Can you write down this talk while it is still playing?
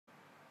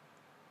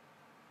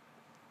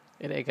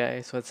Hey there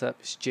guys, what's up?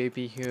 It's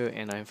JP here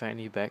and I'm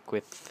finally back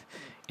with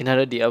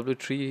another Diablo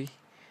 3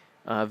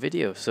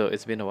 video. So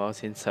it's been a while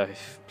since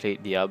I've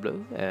played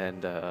Diablo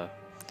and as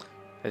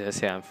I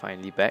say I'm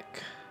finally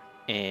back.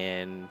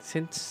 And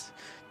since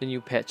the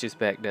new patch is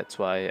back, that's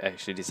why I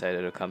actually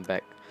decided to come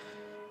back.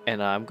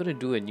 And I'm gonna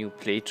do a new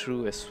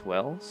playthrough as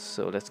well.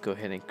 So let's go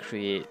ahead and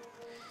create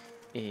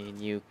a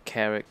new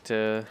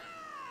character.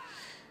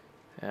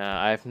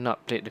 I've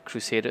not played the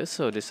Crusader,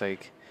 so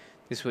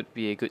this would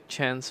be a good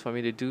chance for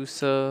me to do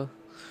so.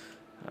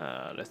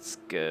 Let's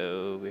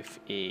go with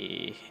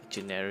a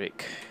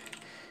generic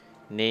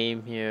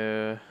name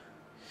here.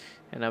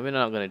 And we're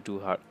not gonna do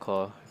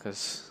hardcore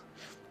because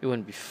it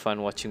wouldn't be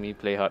fun watching me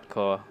play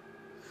hardcore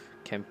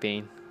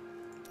campaign.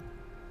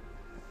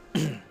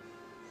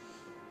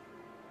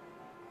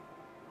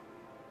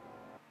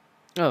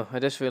 Oh, I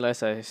just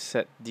realized I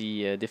set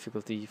the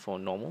difficulty for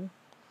normal.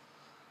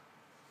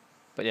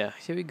 But yeah,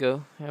 here we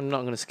go. I'm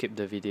not gonna skip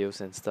the videos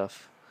and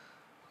stuff.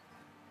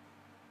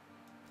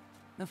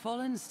 The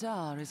fallen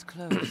star is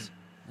close,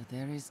 but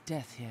there is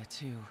death here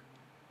too.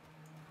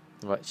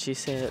 What she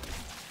said.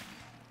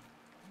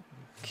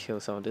 Kill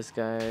some of these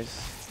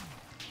guys.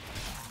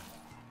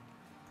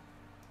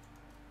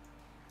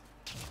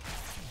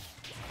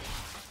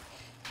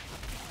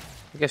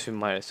 I guess we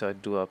might as well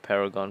do our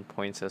Paragon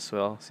points as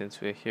well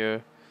since we're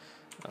here.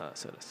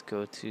 So let's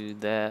go to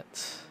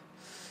that.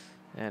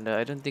 And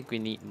I don't think we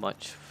need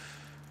much.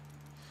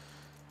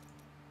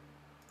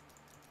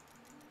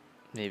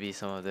 Maybe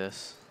some of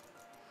this.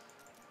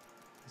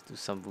 Let's do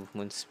some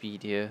movement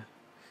speed here.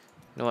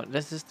 You know what,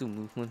 let's just do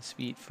movement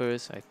speed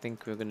first. I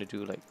think we're gonna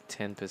do like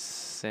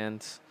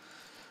 10%.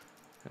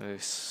 And we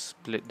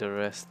split the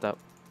rest up.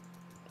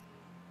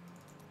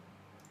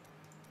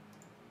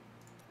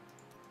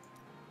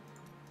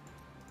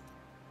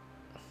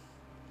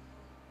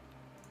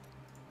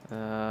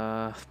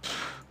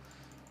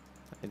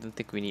 I don't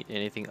think we need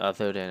anything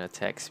other than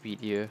attack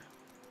speed here.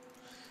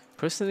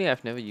 Personally,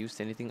 I've never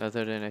used anything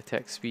other than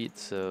attack speed,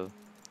 so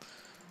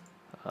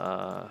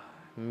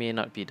may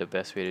not be the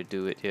best way to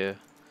do it here.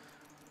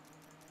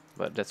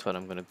 But that's what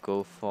I'm gonna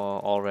go for.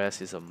 All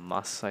rest is a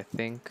must, I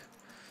think.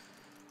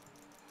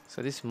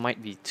 So this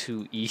might be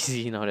too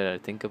easy now that I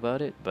think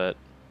about it, but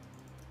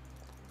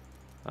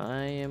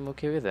I am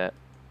okay with that.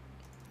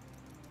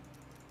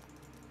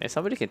 If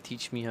somebody can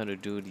teach me how to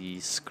do the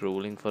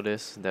scrolling for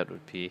this, that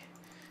would be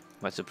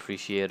much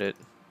appreciated.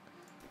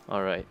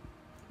 Alright,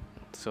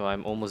 so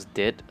I'm almost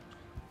dead.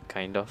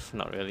 Kind of,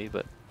 not really,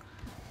 but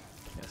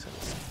yeah, so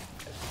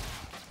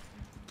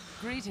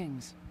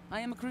Greetings.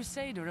 I am a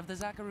crusader of the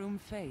Zakarum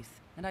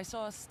faith, and I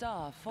saw a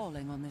star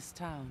falling on this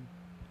town.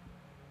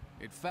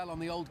 It fell on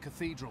the old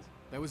cathedral.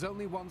 There was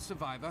only one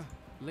survivor,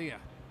 Leah.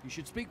 You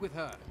should speak with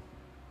her.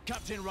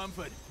 Captain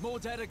Rumford, more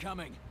dead are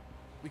coming.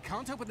 We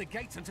can't open the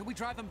gates until we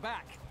drive them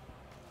back.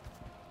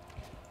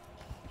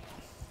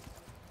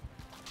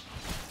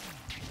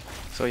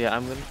 So yeah,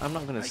 I'm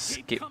not gonna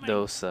skip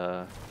those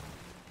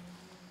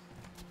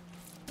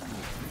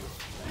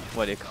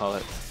what do you call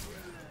it?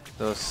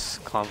 Those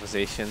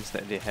conversations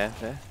that they have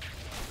there.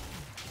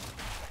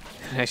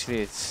 Actually,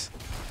 it's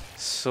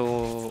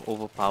so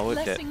overpowered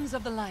that Blessings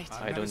of the light.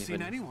 I I've don't never seen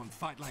even anyone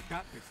fight like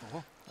that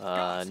before.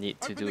 need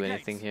to Open do the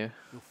anything gates. here.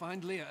 You'll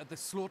find Leah at the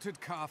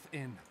Slaughtered Calf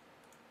Inn.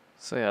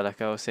 So yeah,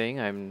 like I was saying,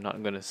 I'm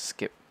not gonna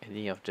skip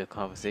any of the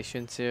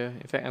conversations here.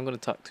 In fact, I'm gonna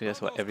talk to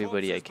just about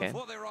everybody I can.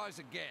 So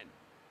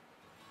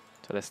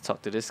let's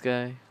talk to this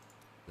guy.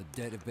 The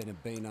dead have been a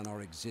bane on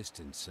our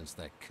existence since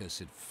that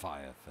cursed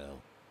fire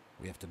fell.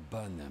 We have to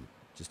burn them,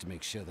 just to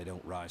make sure they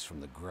don't rise from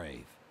the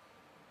grave.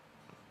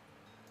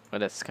 Well,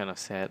 that's kind of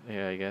sad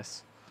here, I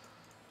guess.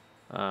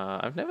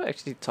 I've never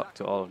actually talked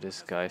to all of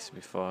these guys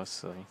before,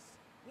 so...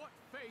 What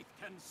faith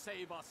can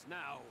save us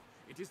now?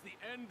 It is the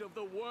end of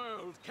the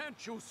world.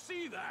 Can't you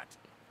see that?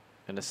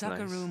 And that's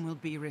nice. Zakarum will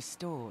be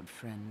restored,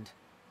 friend.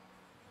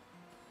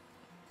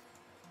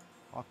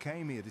 I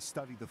came here to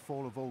study the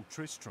fall of Old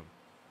Tristram.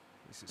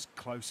 This is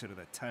closer to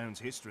the town's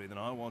history than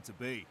I want to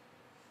be.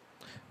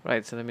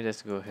 Right, so let me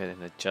just go ahead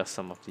and adjust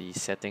some of the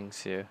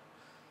settings here.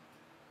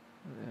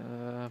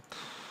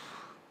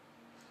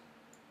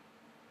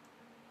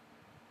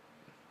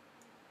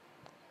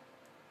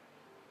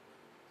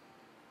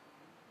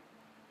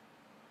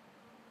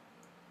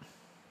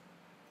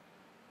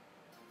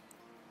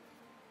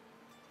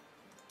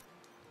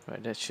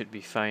 Right, that should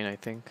be fine, I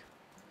think.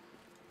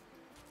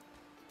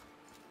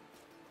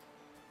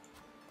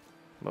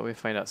 But we'll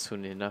find out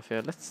soon enough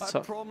here. Let's I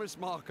talk. promised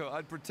Marco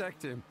I'd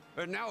protect him,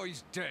 and now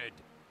he's dead.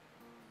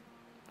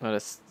 Oh,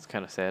 that's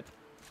kind of sad.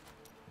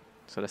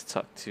 So let's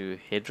talk to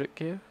Hedrick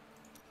here.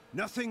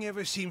 Nothing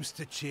ever seems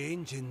to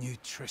change in New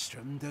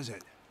Tristram, does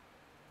it?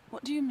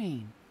 What do you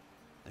mean?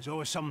 There's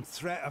always some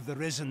threat of the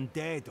risen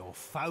dead or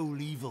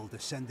foul evil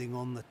descending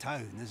on the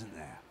town, isn't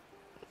there?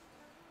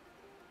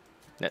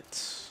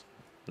 That's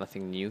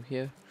nothing new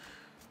here.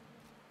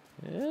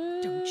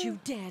 Don't you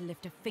dare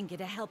lift a finger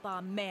to help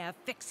our mayor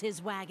fix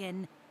his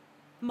wagon.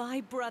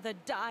 My brother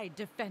died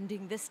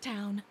defending this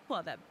town,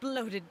 while that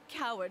bloated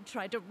coward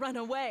tried to run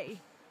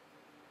away.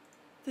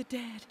 The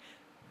dead,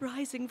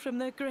 rising from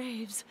their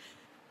graves.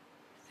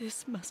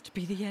 This must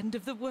be the end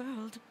of the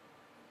world.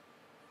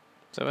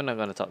 So we're not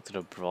gonna talk to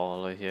the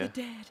brawler The here.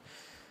 dead,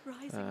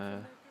 rising from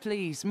their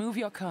Please, move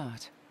your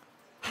cart.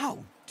 How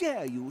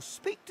dare you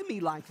speak to me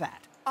like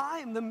that?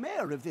 I'm the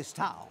mayor of this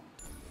town.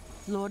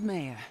 Lord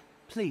Mayor,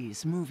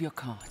 please move your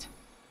cart.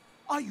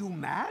 Are you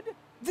mad?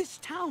 This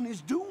town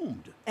is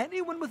doomed.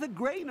 Anyone with a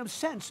grain of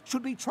sense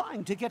should be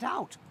trying to get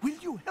out. Will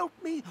you help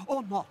me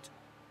or not?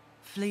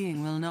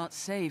 Fleeing will not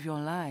save your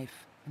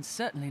life, and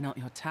certainly not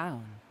your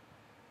town.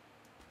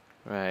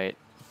 Right.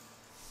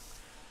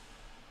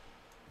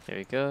 Here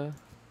we go.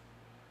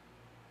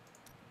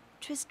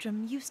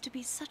 Tristram used to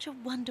be such a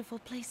wonderful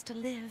place to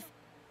live.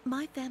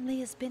 My family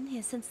has been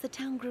here since the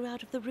town grew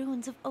out of the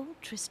ruins of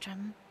old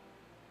Tristram.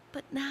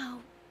 But now,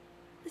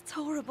 it's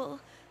horrible.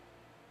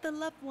 The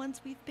loved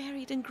ones we've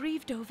buried and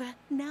grieved over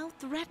now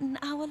threaten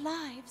our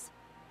lives.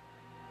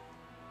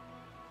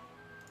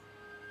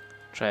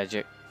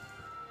 Tragic.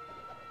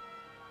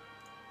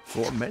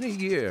 For many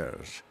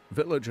years,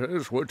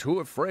 villagers were too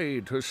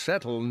afraid to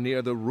settle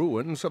near the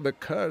ruins of the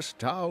cursed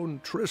town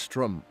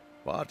Tristram.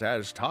 But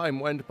as time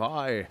went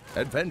by,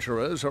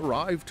 adventurers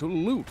arrived to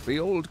loot the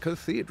old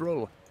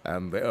cathedral,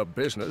 and their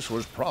business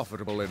was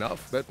profitable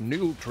enough that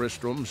new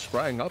Tristram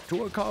sprang up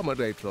to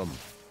accommodate them.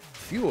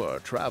 Fewer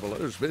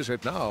travelers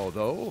visit now,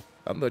 though,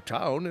 and the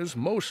town is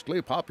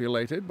mostly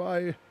populated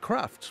by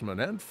craftsmen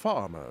and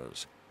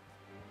farmers.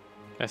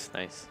 That's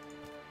nice.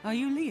 Are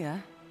you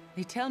Leah?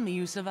 They tell me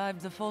you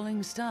survived the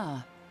falling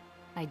star.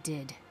 I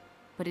did,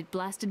 but it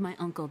blasted my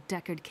uncle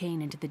Deckard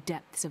Cain into the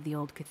depths of the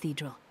old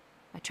cathedral.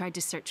 I tried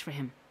to search for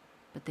him,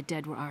 but the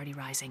dead were already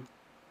rising.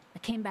 I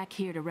came back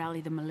here to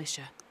rally the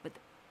militia, but...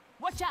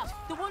 Watch out!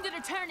 The wounded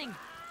are turning!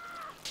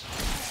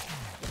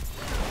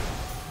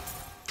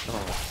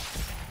 Oh.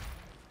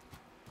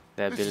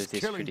 The This is ability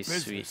is killing pretty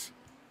business. sweet.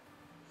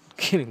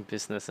 Killing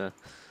business, huh?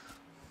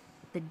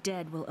 The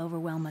dead will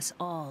overwhelm us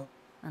all,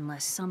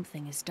 unless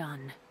something is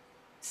done.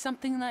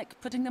 Something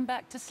like putting them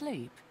back to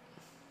sleep?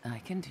 I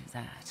can do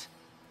that.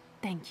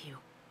 Thank you.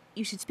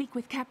 You should speak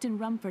with Captain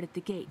Rumford at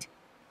the gate.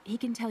 He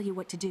can tell you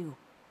what to do.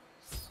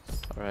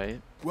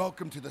 Alright.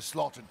 Welcome to the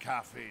slaughtered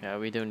caffeine. Yeah,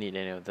 we don't need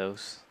any of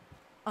those.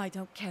 I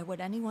don't care what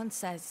anyone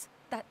says.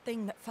 That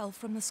thing that fell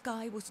from the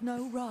sky was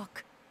no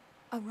rock.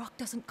 A rock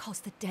doesn't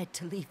cause the dead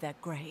to leave their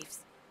graves.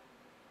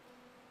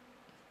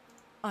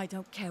 I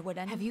don't care what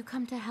Have you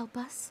come to help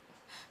us?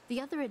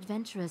 The other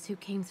adventurers who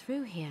came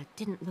through here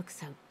didn't look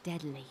so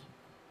deadly.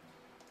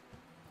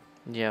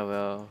 Yeah,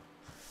 well...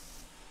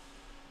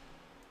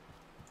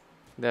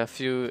 There are a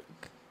few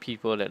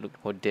people that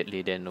look more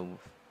deadly than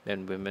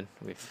women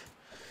with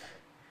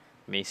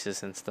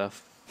maces and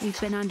stuff. We've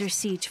been under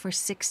siege for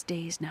 6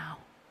 days now.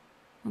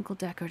 Uncle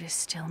Deckard is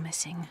still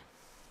missing.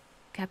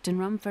 Captain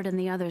Rumford and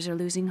the others are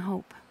losing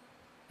hope.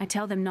 I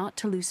tell them not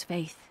to lose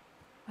faith,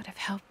 but if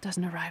help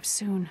doesn't arrive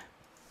soon...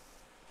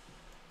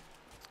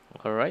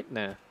 Alright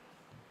now.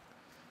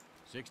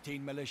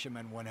 16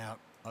 militiamen went out,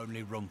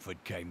 only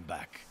Rumford came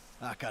back.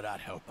 How could that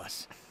help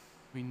us?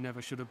 We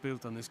never should have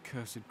built on this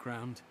cursed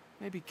ground.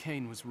 Maybe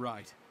Cain was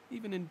right.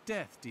 Even in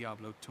death,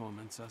 Diablo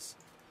torments us.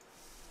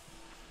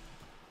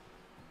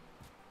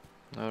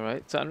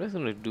 Alright, so I'm just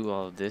going to do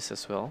all of this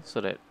as well, so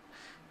that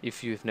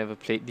if you've never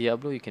played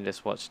Diablo, you can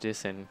just watch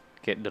this and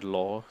get the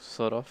lore,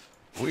 sort of.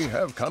 We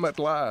have come at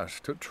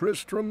last to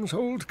Tristram's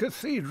old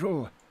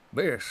cathedral.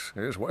 This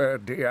is where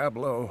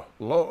Diablo,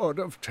 Lord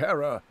of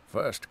Terror,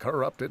 first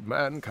corrupted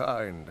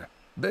mankind.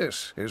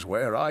 This is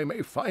where I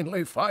may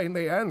finally find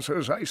the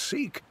answers I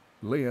seek.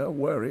 Leah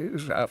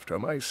worries after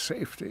my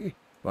safety,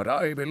 but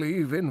I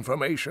believe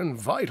information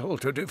vital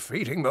to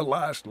defeating the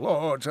last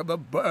lords of the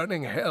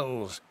burning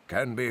hells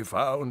can be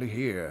found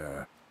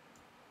here.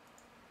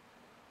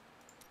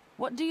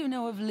 What do you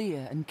know of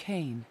Leah and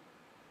Cain?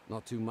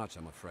 Not too much,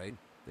 I'm afraid.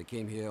 They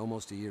came here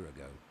almost a year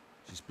ago.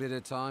 She split her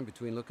time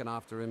between looking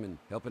after him and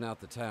helping out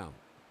the town.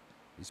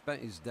 He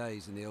spent his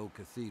days in the old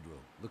cathedral,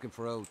 looking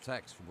for old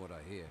texts from what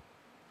I hear.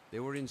 They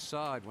were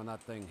inside when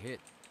that thing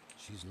hit.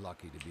 She's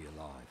lucky to be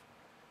alive.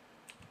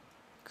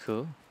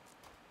 Cool.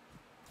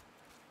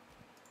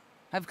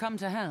 I've come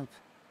to help.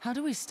 How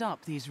do we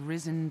stop these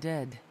risen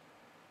dead?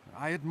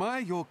 I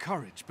admire your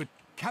courage, but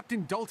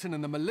Captain Dalton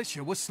and the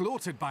militia were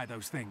slaughtered by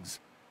those things.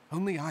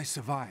 Only I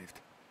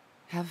survived.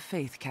 Have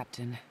faith,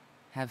 Captain.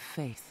 Have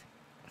faith.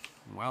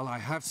 Well, I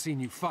have seen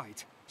you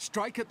fight.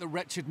 Strike at the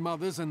wretched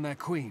mothers and their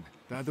queen.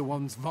 They're the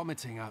ones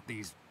vomiting out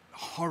these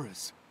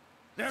horrors.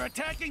 They're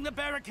attacking the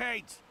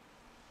barricades!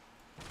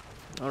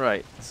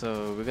 Alright,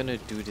 so we're gonna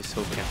do this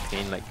whole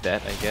campaign like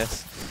that, I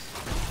guess.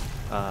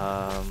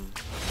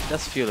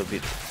 Does feel a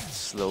bit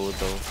slow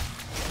though.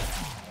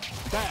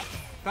 There!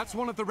 That's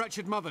one of the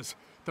wretched mothers.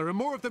 There are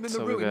more of them in the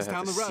ruins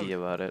down the road. So we're gonna have to see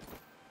about it.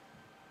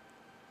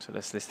 So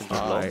let's listen to the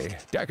I, lore.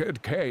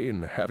 Deckard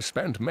Cain, have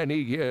spent many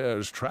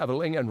years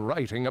traveling and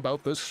writing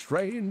about the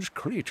strange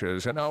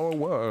creatures in our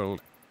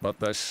world, but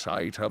the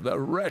sight of the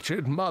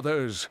wretched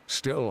mothers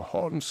still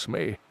haunts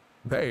me.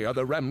 They are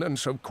the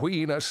remnants of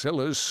Queen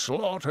Asilla's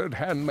slaughtered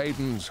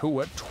handmaidens who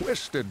were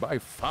twisted by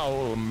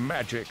foul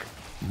magic.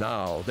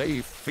 Now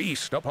they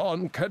feast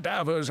upon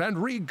cadavers and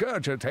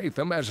regurgitate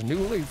them as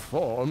newly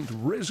formed,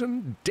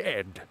 risen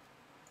dead.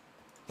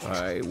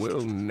 I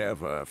will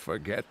never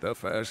forget the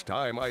first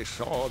time I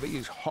saw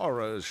these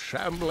horrors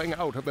shambling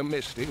out of the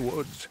misty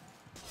woods.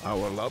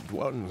 Our loved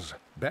ones,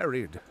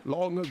 buried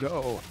long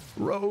ago,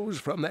 rose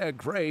from their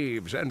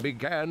graves and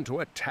began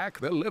to attack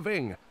the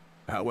living.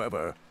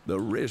 However, the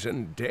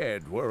risen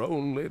dead were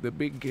only the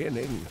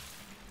beginning.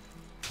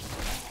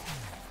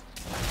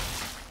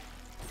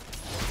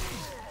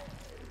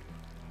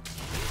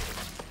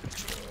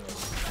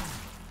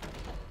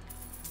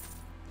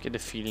 Get the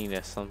feeling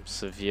there's some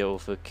severe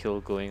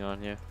overkill going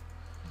on here.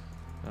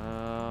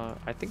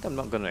 I think I'm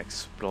not gonna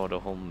explore the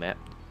whole map.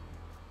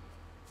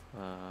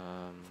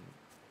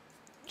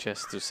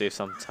 Just to save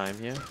some time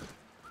here.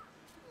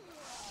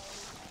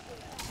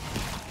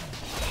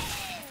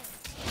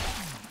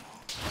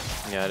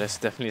 Yeah, there's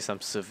definitely some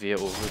severe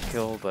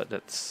overkill, but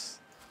that's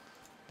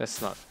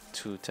not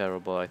too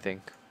terrible, I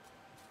think.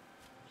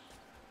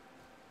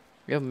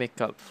 We'll make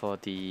up for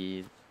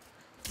the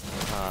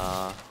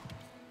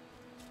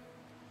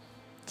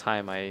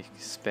time I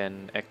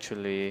spent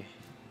actually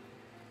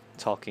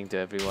talking to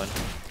everyone.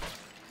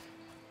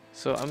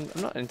 So I'm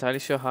not entirely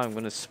sure how I'm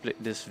gonna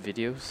split this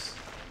videos,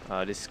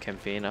 this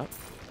campaign up,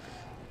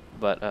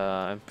 but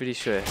I'm pretty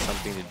sure it has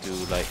something to do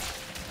like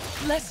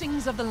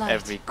Blessings of the light.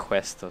 every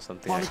quest or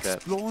something While like that.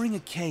 exploring a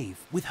cave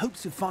with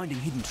hopes of finding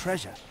hidden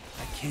treasure,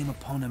 I came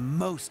upon a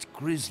most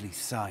grisly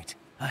sight.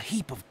 A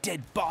heap of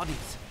dead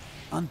bodies.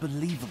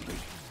 Unbelievably,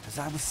 as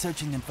I was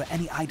searching them for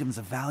any items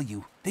of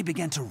value, they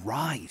began to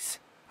rise.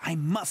 I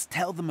must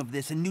tell them of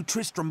this in New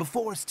Tristram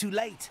before it's too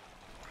late.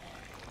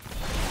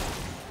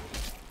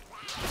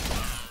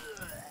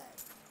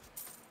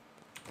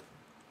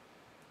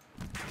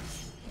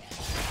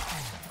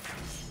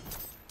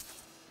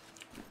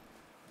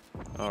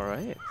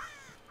 Alright.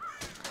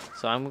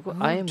 So I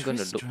am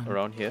gonna look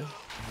around here.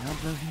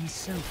 Diablo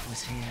himself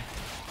was here.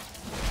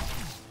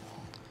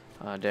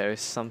 There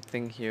is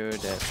something here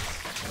that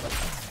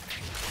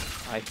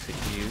I could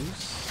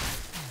use.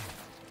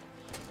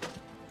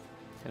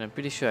 And I'm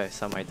pretty sure I have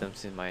some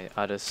items in my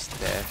other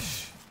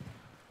stash.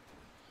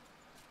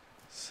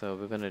 So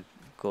we're gonna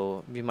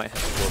go, we might have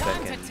to go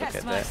back and look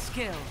at that.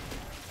 Skill.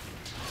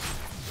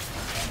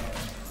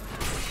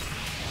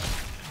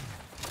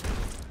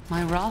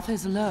 My wrath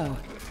is low.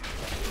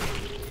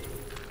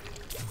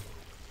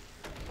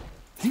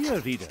 Dear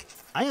reader,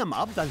 I am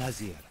Abd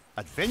al-Hazir,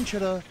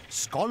 adventurer,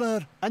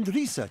 scholar, and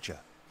researcher.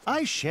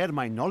 I share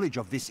my knowledge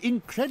of this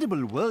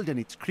incredible world and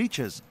its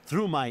creatures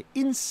through my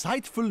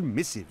insightful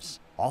missives,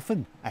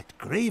 often at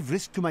grave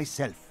risk to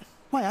myself.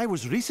 Why, I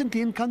was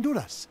recently in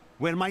Kanduras,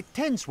 where my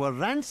tents were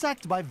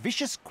ransacked by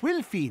vicious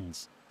quill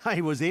fiends.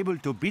 I was able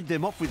to beat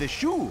them off with a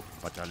shoe,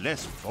 but a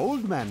less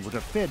bold man would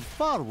have fared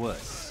far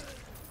worse.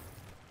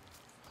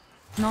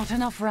 Not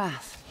enough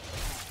wrath.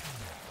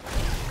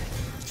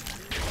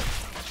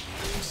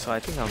 So I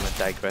think I'm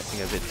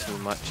digressing a bit too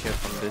much here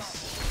from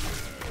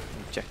this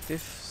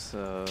objective,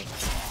 so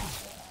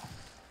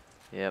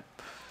yep,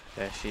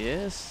 there she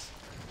is.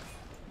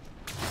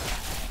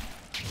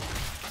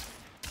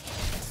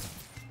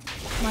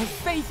 My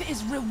faith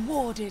is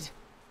rewarded.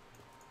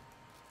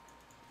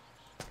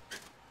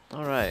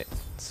 Alright,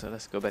 so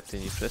let's go back to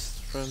New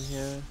Tristram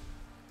here.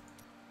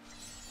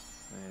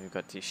 And we've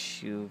got the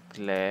shoe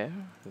glare,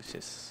 which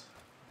is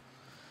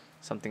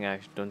something I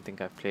don't think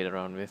I've played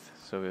around with,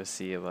 so we'll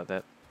see about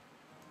that.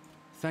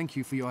 Thank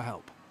you for your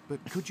help, but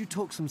could you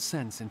talk some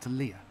sense into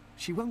Leah?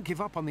 She won't give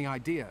up on the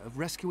idea of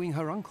rescuing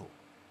her uncle.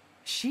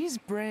 She's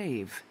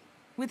brave.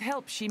 With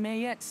help, she may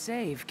yet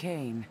save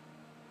Cain.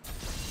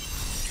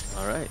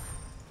 Alright.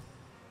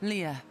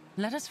 Leah,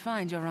 let us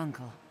find your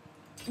uncle.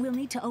 We'll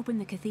need to open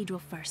the cathedral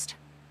first.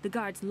 The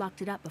guards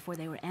locked it up before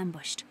they were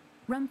ambushed.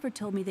 Rumford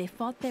told me they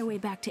fought their way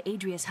back to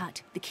Adria's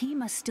hut. The key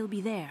must still be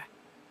there.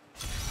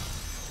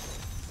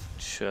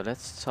 Sure,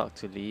 let's talk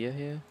to Leah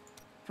here.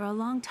 For a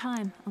long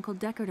time, Uncle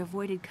Deckard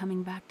avoided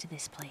coming back to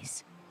this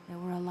place. There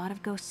were a lot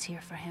of ghosts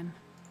here for him.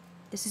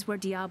 This is where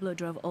Diablo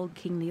drove old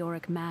King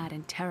Leoric mad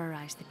and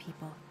terrorized the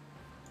people.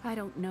 I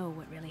don't know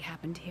what really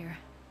happened here,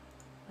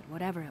 but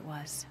whatever it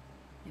was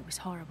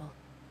horrible.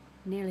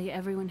 Nearly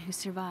everyone who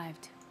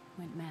survived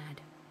went mad.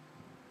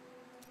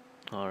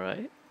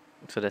 Alright,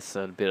 so that's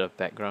a bit of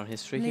background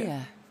history Leah,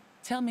 here.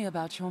 tell me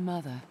about your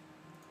mother.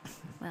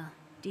 Well,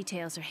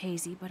 details are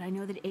hazy, but I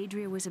know that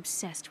Adria was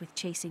obsessed with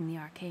chasing the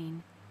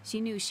arcane. She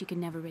knew she could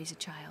never raise a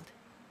child.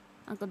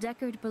 Uncle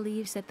Deckard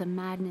believes that the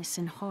madness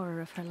and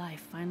horror of her life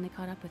finally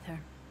caught up with her.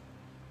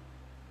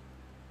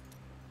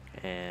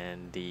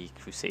 And the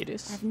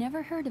Crusaders? I've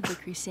never heard of the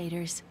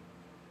Crusaders.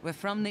 We're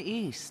from the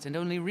East and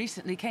only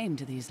recently came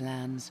to these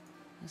lands.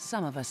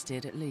 Some of us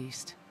did, at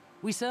least.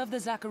 We serve the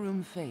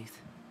Zakarum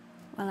faith.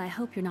 Well, I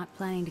hope you're not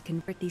planning to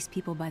convert these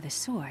people by the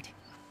sword.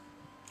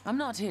 I'm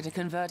not here to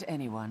convert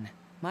anyone.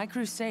 My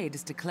crusade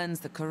is to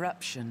cleanse the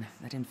corruption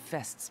that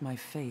infests my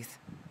faith.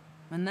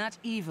 When that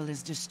evil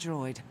is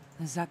destroyed,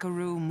 The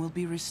Zakarum will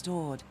be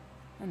restored,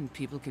 and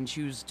people can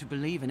choose to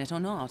believe in it or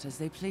not as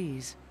they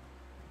please.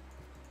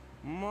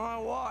 My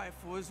wife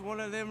was one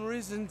of them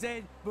risen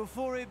dead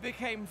before it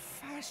became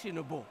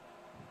fashionable.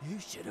 You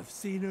should have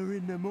seen her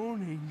in the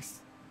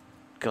mornings.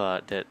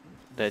 God,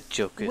 that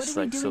joke What is are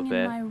we like so doing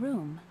bad. in my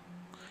room?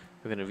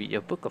 We're gonna read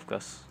your book, of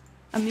course.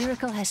 A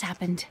miracle has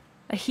happened.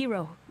 A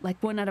hero,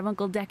 like one out of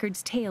Uncle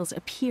Deckard's tales,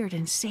 appeared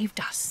and saved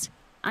us.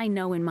 I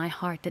know in my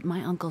heart that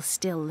my uncle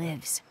still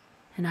lives,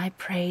 and I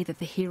pray that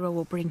the hero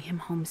will bring him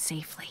home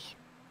safely.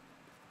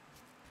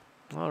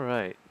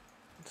 Alright,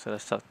 so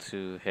let's talk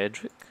to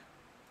Hedrick.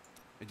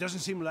 It doesn't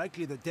seem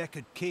likely that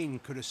Deckard Cain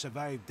could have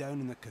survived down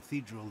in the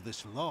cathedral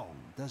this long,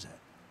 does it?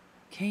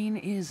 Cain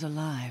is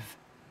alive.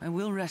 I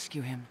will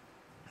rescue him.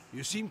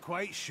 You seem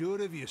quite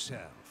sure of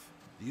yourself.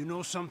 Do you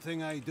know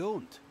something I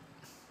don't?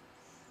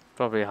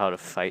 Probably how to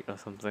fight or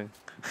something.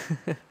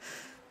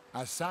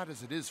 As sad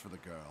as it is for the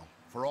girl,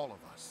 for all of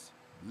us,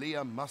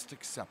 Leah must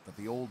accept that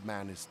the old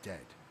man is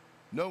dead.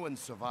 No one's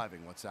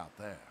surviving what's out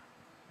there.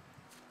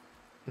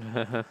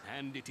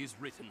 And it is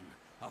written,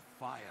 a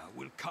fire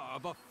will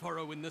carve a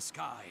furrow in the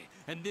sky,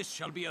 and this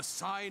shall be a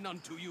sign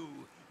unto you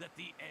that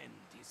the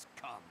end is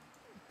come.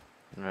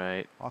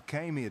 Right. I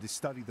came here to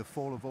study the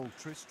fall of old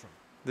Tristram.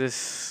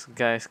 This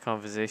guy's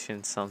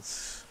conversation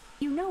sounds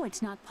You know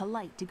it's not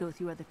polite to go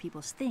through other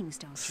people's things,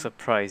 don't you?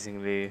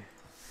 surprisingly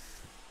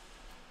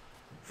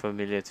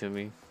familiar to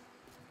me.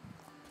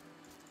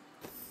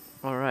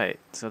 Alright,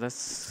 so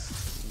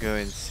let's go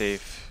and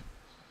save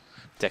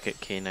Deckard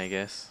Cain, I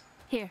guess.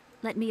 Here,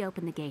 let me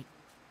open the gate.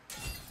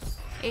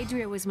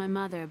 Adria was my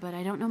mother, but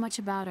I don't know much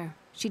about her.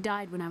 She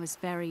died when I was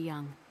very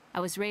young. I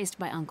was raised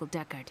by Uncle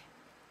Deckard.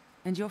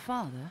 And your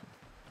father?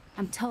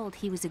 I'm told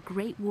he was a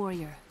great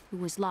warrior who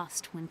was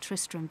lost when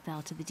Tristram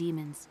fell to the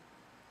demons.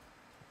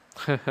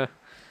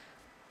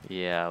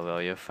 Yeah,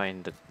 well, you'll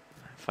find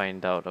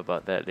out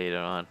about that later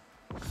on.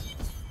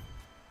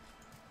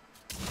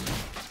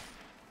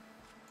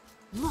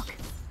 Look,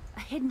 a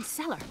hidden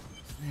cellar.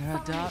 There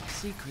are dark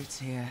secrets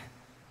here.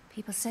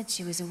 People said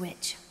she was a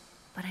witch,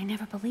 but I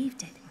never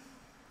believed it.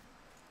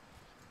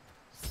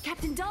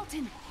 Captain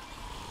Dalton!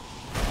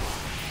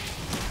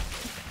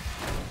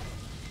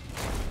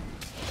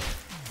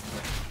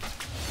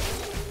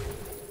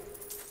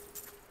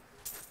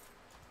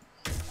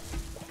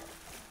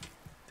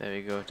 There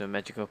we go, the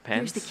magical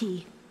pants. Here's the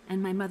key,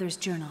 and my mother's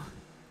journal.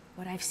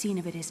 What I've seen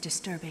of it is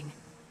disturbing.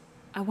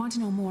 I want to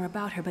know more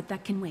about her, but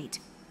that can wait.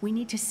 We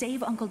need to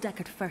save Uncle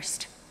Deckard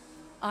first.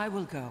 I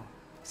will go.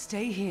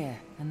 Stay here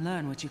and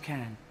learn what you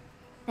can.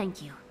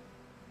 Thank you.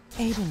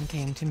 Aiden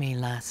came to me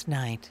last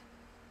night.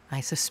 I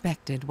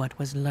suspected what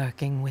was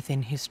lurking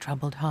within his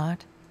troubled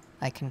heart.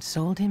 I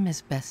consoled him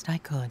as best I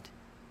could.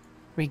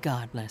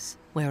 Regardless,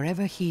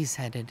 wherever he's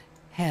headed,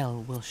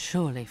 hell will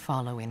surely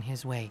follow in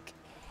his wake.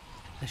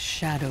 The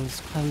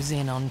shadows close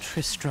in on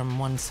Tristram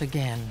once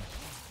again.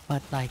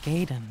 But like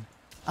Aiden,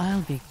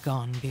 I'll be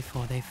gone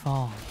before they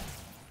fall.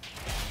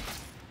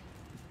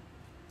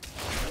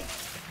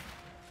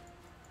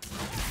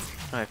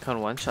 I can't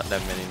one-shot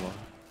them anymore.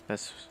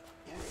 That's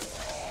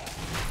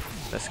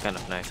kind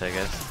of nice, I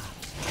guess.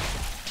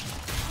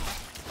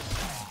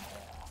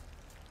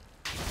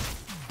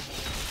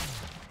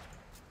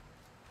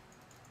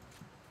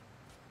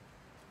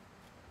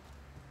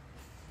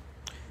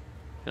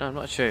 You know, I'm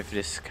not sure if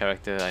this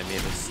character I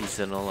made was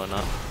seasonal or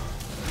not.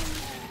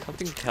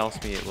 Something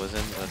tells me it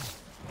wasn't, but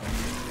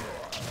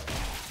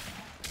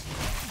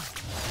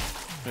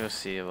we'll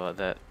see about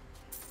that.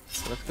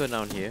 So let's go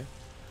down here.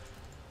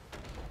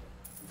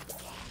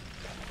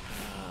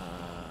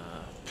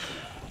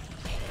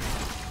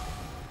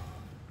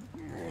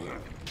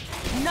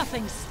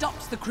 Nothing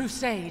stops the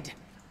Crusade.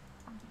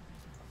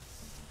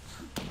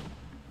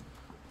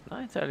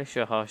 Not entirely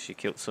sure how she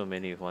killed so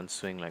many with one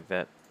swing like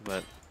that,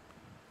 but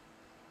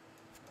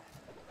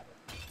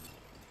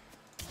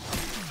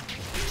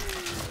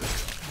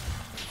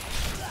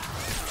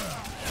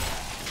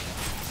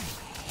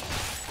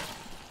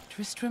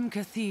Tristram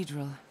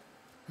Cathedral.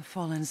 The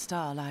fallen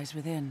star lies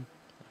within.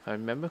 if I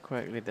remember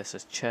correctly, there's a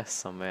chest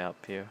somewhere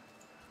up here.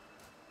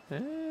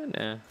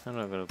 Nah, I'm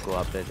not gonna go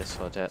up there just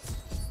for that.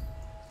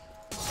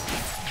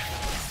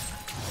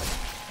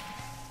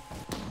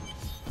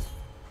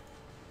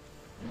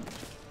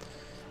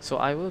 So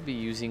I will be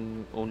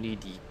using only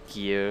the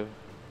gear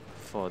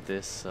for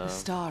this. The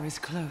star is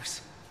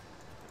close.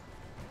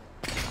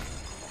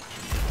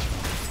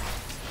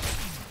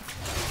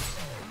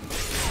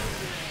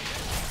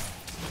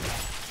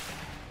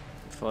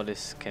 For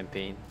this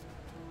campaign.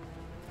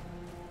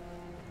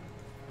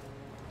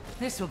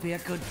 This will be a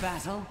good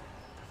battle.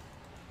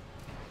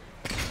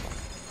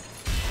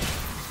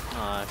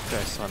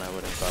 First one I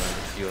would have gotten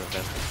a few of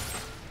them.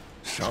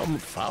 Some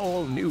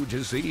foul new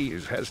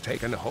disease has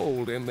taken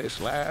hold in this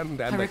land,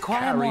 and I the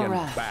require more carrion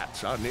wrath.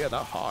 bats are near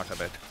the heart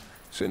of it.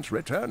 Since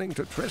returning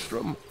to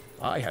Tristram,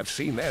 I have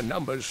seen their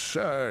numbers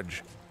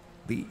surge.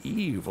 The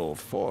evil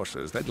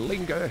forces that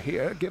linger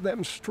here give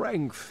them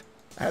strength,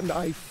 and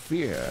I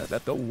fear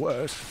that the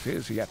worst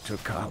is yet to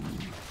come.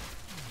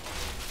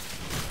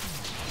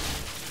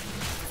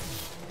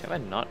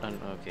 Have I not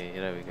okay,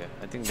 there we go.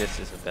 I think this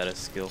is a better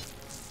skill.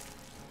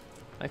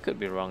 I could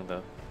be wrong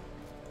though.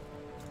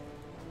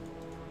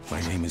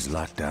 My name is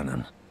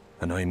Lachdanan,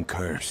 and I'm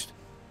cursed.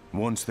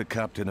 Once the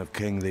captain of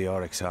King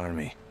Leoric's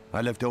army,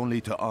 I lived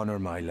only to honor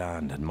my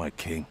land and my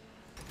king.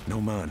 No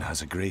man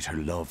has a greater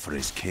love for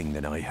his king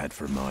than I had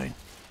for mine,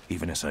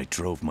 even as I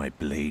drove my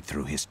blade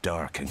through his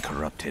dark and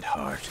corrupted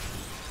heart.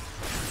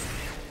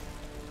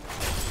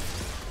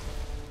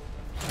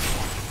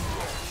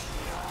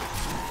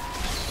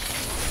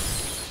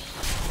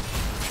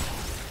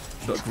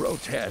 The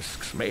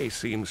grotesques may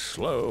seem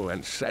slow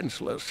and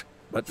senseless,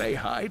 but they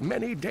hide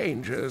many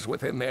dangers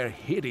within their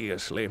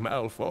hideously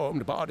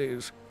malformed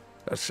bodies.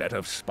 A set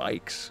of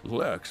spikes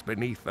lurks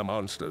beneath the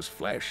monster's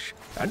flesh,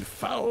 and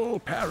foul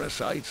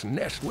parasites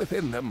nest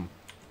within them.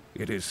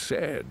 It is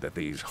said that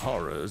these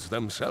horrors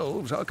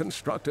themselves are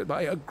constructed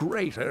by a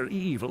greater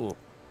evil,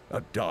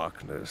 a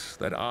darkness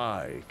that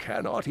I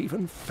cannot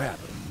even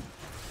fathom.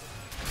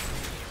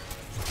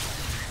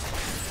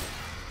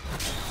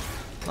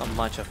 Not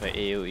much of an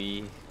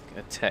AoE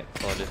attack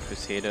for the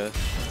Crusader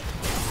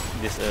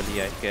this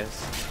early, I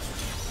guess.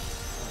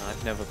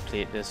 I've never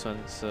played this one,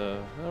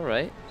 so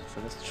alright. So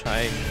let's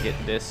try and get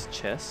this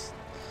chest.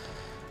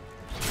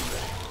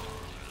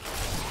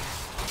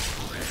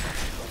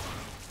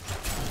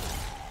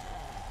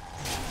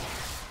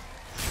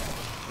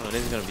 Oh,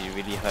 this is gonna be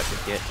really hard to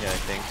get here, I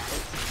think.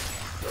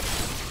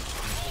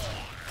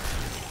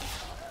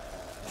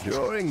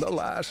 During the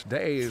last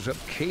days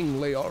of King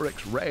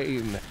Leoric's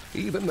reign,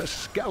 even the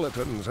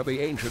skeletons of the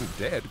ancient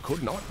dead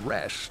could not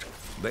rest.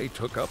 They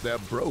took up their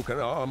broken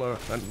armor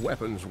and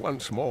weapons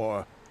once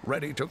more,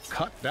 ready to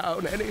cut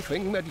down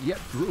anything that yet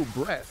drew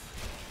breath.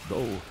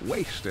 Though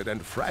wasted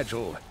and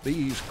fragile,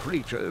 these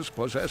creatures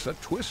possess a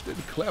twisted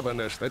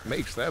cleverness that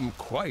makes them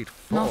quite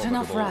formidable. Not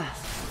enough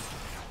wrath.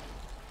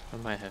 I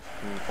might have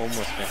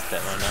almost messed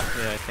that one up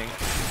here, I think.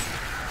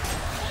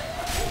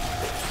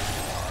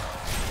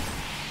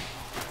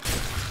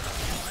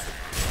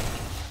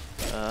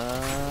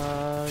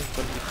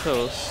 Gonna be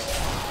close.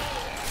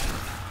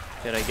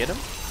 Did I get him?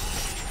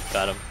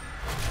 Got him.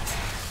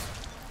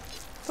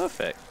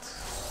 Perfect.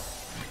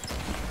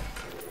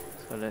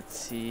 So let's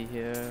see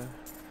here.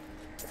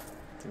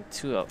 I think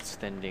 2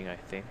 outstanding, I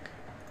think.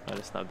 Oh,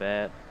 that's not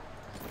bad.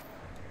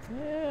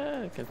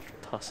 Yeah, I can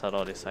toss out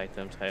all these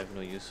items. I have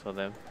no use for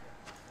them.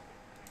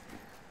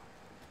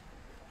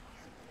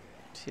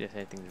 See if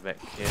there's anything back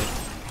here.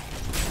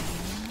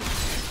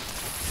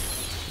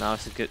 Now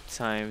is a good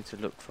time to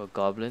look for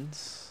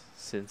goblins,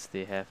 since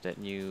they have that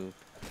new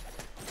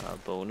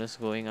bonus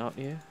going out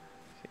here.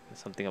 Okay,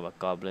 something about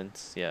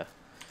goblins, yeah.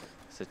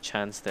 There's a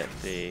chance that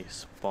they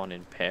spawn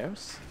in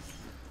pairs.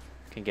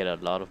 You can get a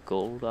lot of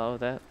gold out of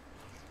that.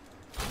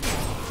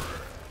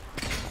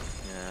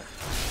 Yeah.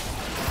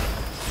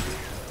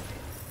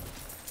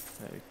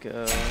 There we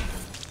go.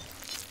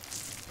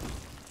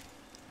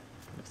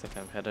 Looks like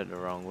I'm headed the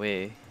wrong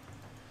way.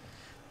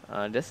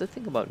 That's the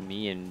thing about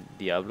me and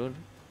Diablo,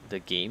 the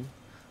game.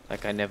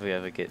 Like I never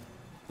ever get,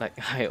 like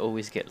I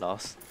always get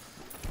lost,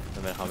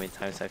 no matter how many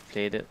times I've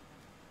played it.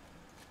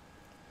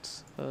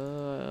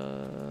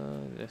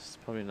 There's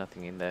probably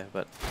nothing in there,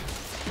 but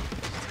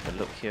take a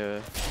look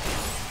here.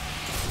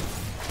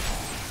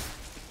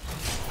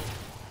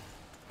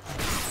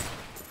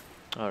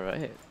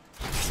 Alright.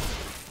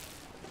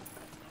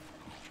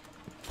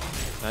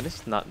 Now this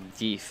is not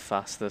the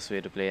fastest way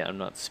to play it. I'm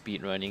not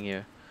speed running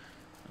here.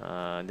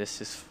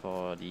 This is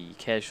for the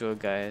casual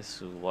guys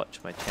who watch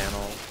my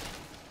channel.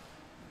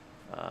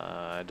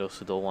 Those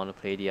who don't want to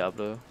play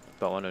Diablo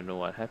but want to know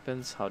what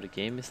happens, how the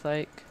game is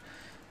like.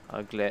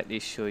 I'll gladly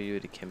show you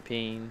the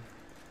campaign.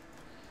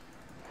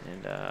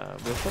 And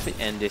we'll probably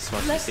end this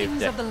once we save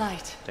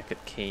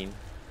Deckard Cain.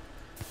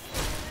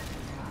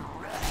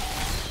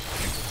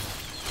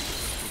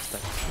 Looks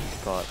like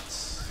we've got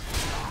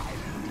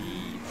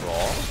the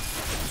Brawl.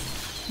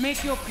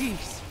 Make your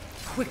peace,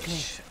 quickly.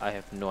 I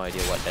have no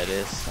idea what that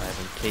is. I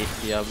haven't played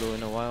Diablo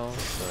in a while,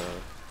 so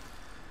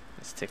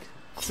let's take a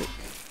quick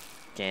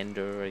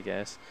gander, I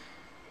guess.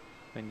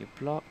 When you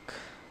block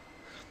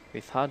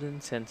with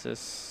hardened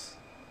senses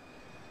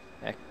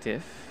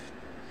active,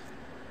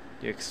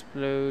 you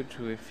explode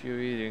with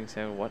fury during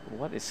 7.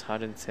 What is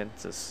hardened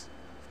senses?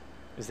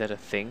 Is that a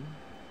thing?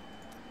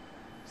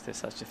 Is there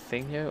such a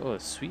thing here? Oh, a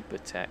sweep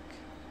attack.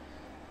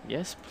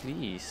 Yes,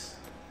 please.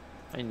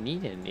 I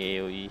need an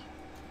AoE.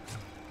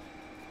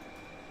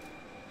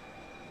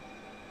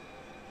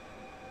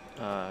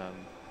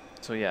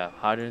 So yeah,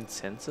 hardened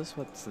senses,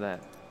 what's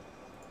that?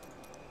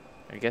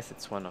 I guess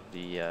it's one of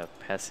the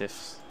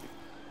passives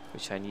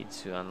which I need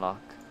to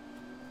unlock.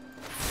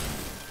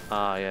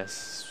 Ah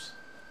yes,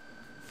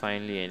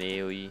 finally an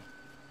AoE.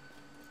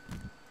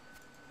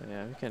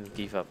 Yeah, we can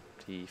give up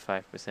the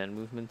 5%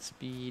 movement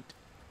speed.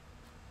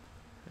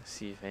 Let's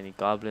see if any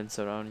goblins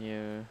around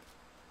here.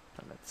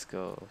 Let's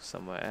go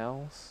somewhere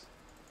else.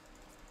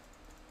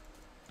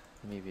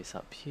 Maybe it's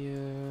up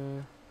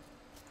here.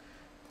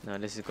 No,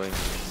 this is going in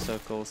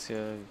circles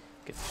here.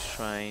 Get the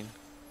shrine.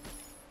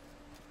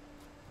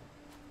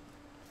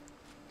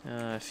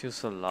 I feel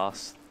so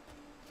lost.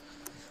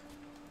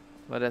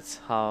 But that's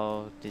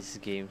how these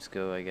games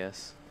go, I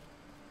guess.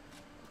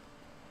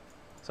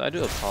 So I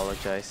do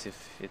apologize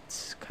if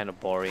it's kind of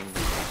boring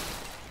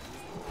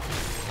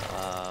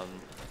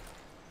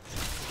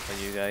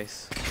for you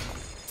guys.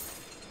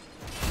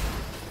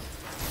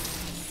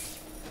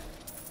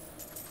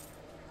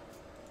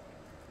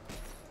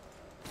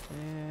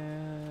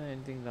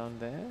 Anything down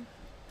there?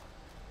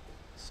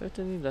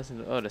 Certainly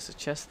doesn't. Oh, there's a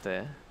chest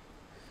there.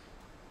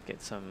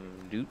 Get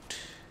some loot.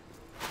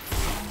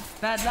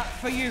 Bad luck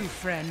for you,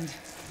 friend.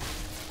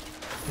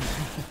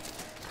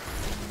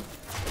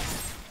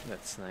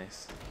 That's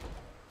nice.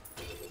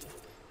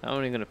 I'm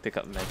only gonna pick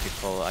up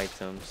magical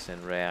items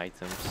and rare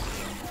items.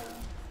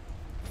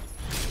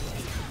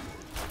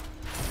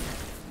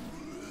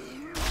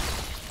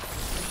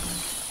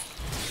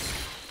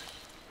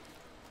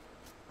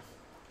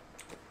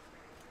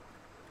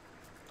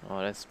 Oh,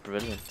 that's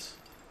brilliant.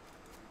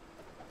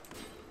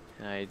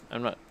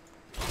 I'm not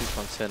too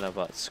concerned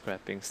about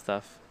scrapping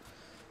stuff.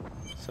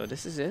 So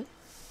this is it.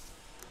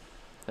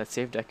 Let's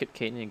save Deckard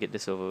Cain and get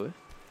this over with.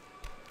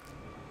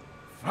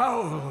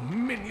 Foul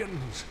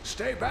minions,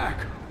 stay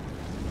back!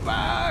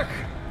 Back!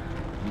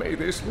 May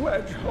this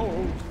ledge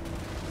hold.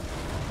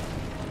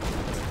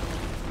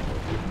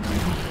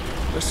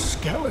 The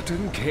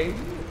Skeleton King?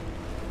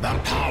 The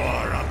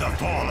power of the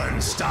fallen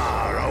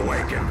star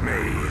awakened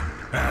me,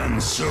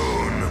 and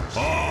soon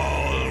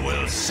all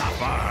will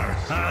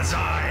suffer as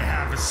I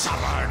have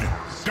suffered.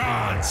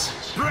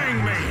 Gods,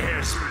 bring me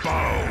his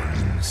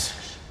bones!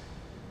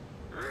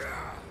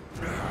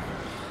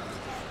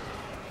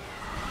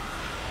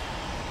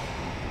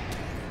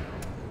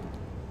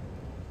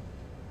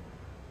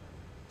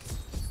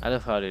 I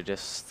love how they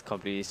just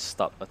completely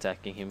stop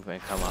attacking him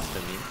and come after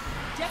me.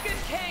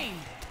 Deckard Cain!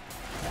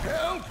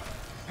 Help!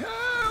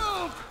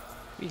 Help!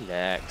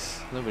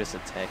 Relax, nobody's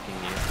attacking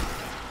you.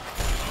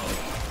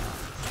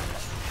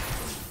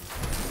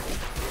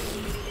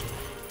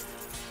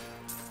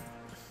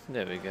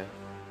 There we go.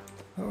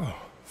 Oh,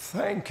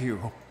 thank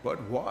you.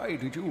 But why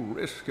did you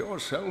risk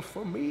yourself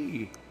for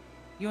me?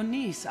 Your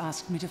niece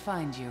asked me to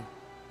find you,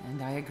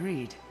 and I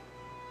agreed.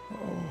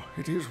 Oh,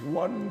 it is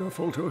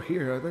wonderful to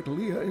hear that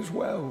Leah is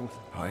well.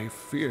 I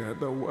feared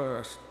the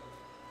worst.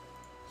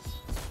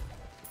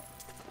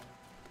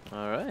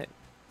 Alright.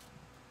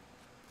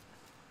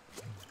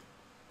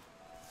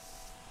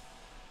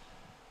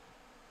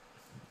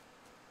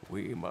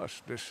 We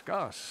must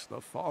discuss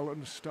the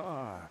fallen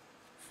star.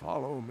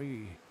 Follow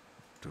me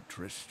to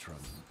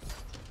Tristram.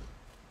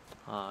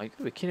 Ah, you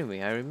gotta be kidding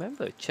me. I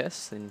remember a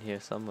chest in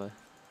here somewhere.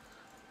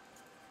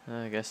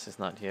 I guess it's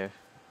not here.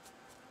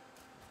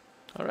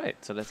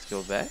 Alright, so let's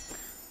go back.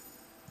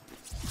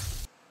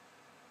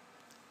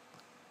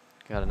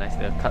 Got a nice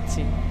little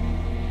cutscene.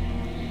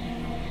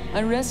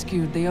 I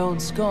rescued the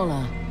old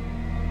scholar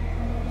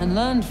and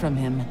learned from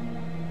him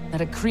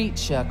that a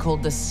creature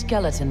called the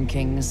Skeleton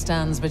King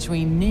stands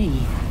between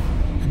me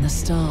and the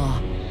star,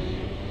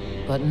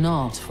 but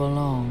not for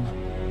long.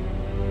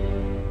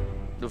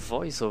 The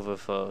voiceover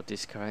for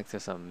these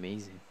characters are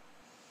amazing.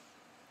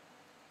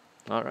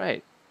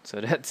 Alright, so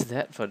that's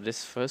that for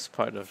this first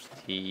part of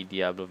the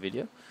Diablo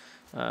video.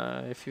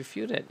 If you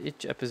feel that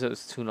each episode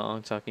is too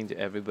long talking to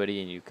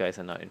everybody and you guys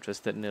are not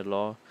interested in the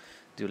lore,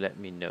 do let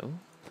me know.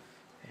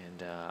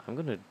 And I'm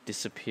gonna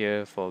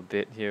disappear for a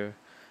bit here.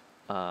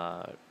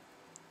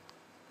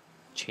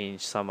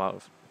 Change some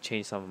of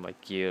my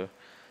gear.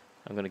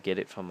 I'm gonna get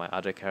it from my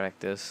other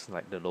characters,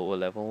 like the lower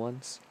level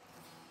ones.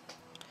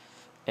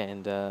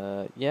 And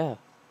yeah,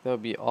 that'll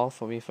be all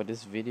for me for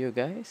this video,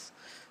 guys.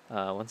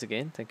 Once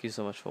again, thank you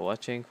so much for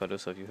watching, for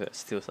those of you who are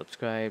still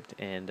subscribed,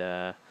 and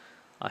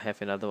I'll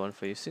have another one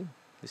for you soon.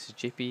 This is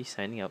JP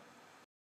signing out.